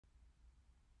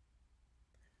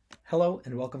Hello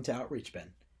and welcome to OutreachBin.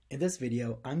 In this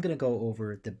video, I'm going to go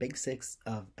over the basics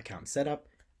of account setup,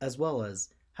 as well as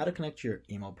how to connect your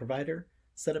email provider,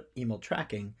 set up email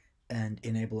tracking, and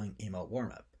enabling email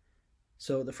warmup.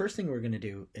 So the first thing we're going to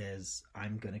do is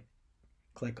I'm going to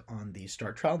click on the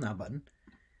Start Trial Now button.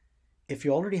 If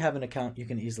you already have an account, you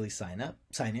can easily sign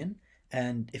in,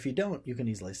 and if you don't, you can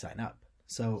easily sign up.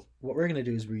 So what we're going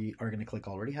to do is we are going to click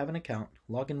Already Have an Account,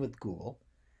 log in with Google.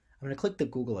 I'm going to click the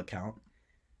Google account.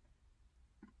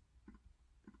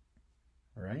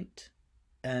 All right,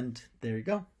 and there you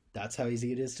go. That's how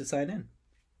easy it is to sign in.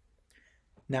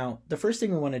 Now, the first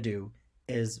thing we want to do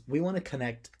is we want to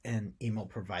connect an email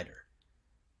provider.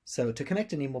 So to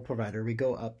connect an email provider, we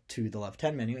go up to the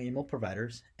left-hand menu, Email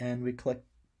Providers, and we click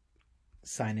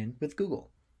Sign in with Google.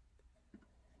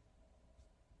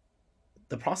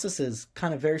 The process is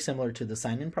kind of very similar to the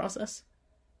sign-in process,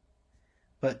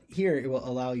 but here it will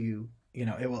allow you,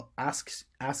 it will ask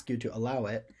you to allow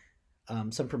it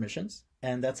some permissions,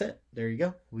 and that's it. There you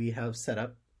go. We have set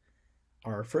up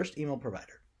our first email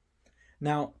provider.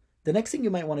 Now, the next thing you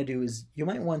might want to do is you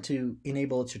might want to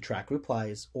enable it to track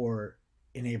replies or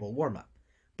enable warmup.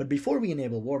 But before we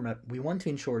enable warmup, we want to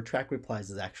ensure track replies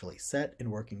is actually set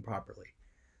and working properly.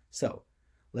 So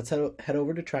let's head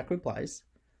over to track replies.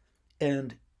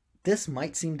 And this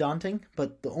might seem daunting,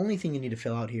 but the only thing you need to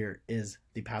fill out here is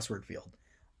the password field.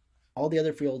 All the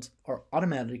other fields are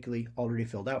automatically already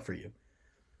filled out for you.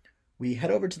 We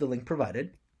head over to the link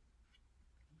provided,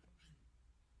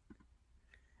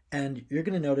 and you're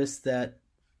going to notice that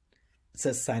it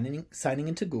says signing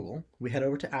into Google. We head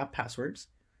over to app passwords.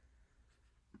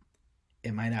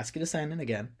 It might ask you to sign in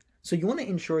again. So you want to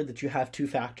ensure that you have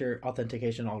two-factor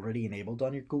authentication already enabled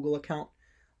on your Google account.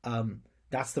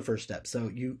 That's the first step.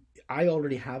 So I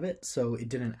already have it, so it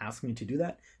didn't ask me to do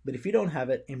that. But if you don't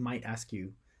have it, it might ask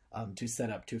you to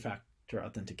set up two-factor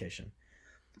authentication.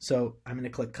 So I'm going to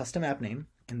click Custom App Name.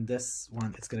 In this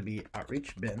one, it's going to be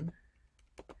OutreachBin.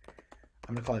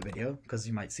 I'm going to call it Video because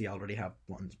you might see I already have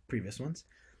previous ones.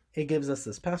 It gives us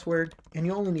this password, and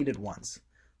you only need it once.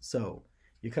 So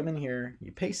you come in here,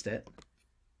 you paste it,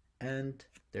 and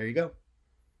there you go.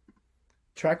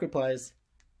 Track replies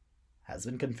has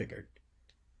been configured.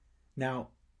 Now,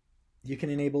 you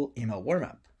can enable email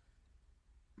warmup.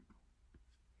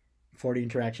 40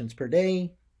 interactions per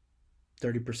day,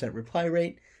 30% reply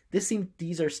rate.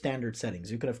 These are standard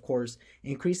settings. You can, of course,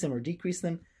 increase them or decrease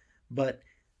them, but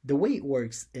the way it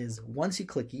works is once you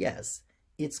click yes,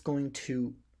 it's going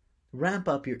to ramp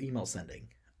up your email sending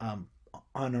on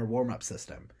our warm-up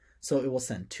system. So it will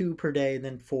send 2 per day,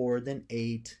 then 4, then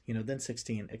 8, then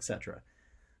 16, etc.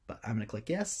 But I'm going to click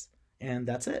yes, and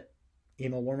that's it.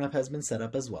 Email warm-up has been set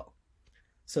up as well.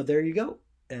 So there you go.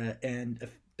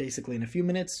 Basically in a few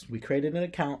minutes, we created an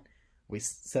account, we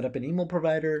set up an email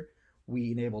provider,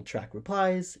 we enabled track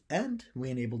replies, and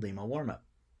we enabled email warmup.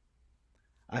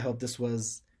 I hope this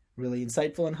was really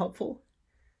insightful and helpful.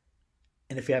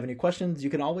 And if you have any questions, you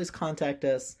can always contact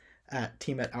us at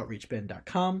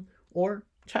team@outreachbin.com or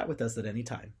chat with us at any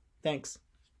time. Thanks.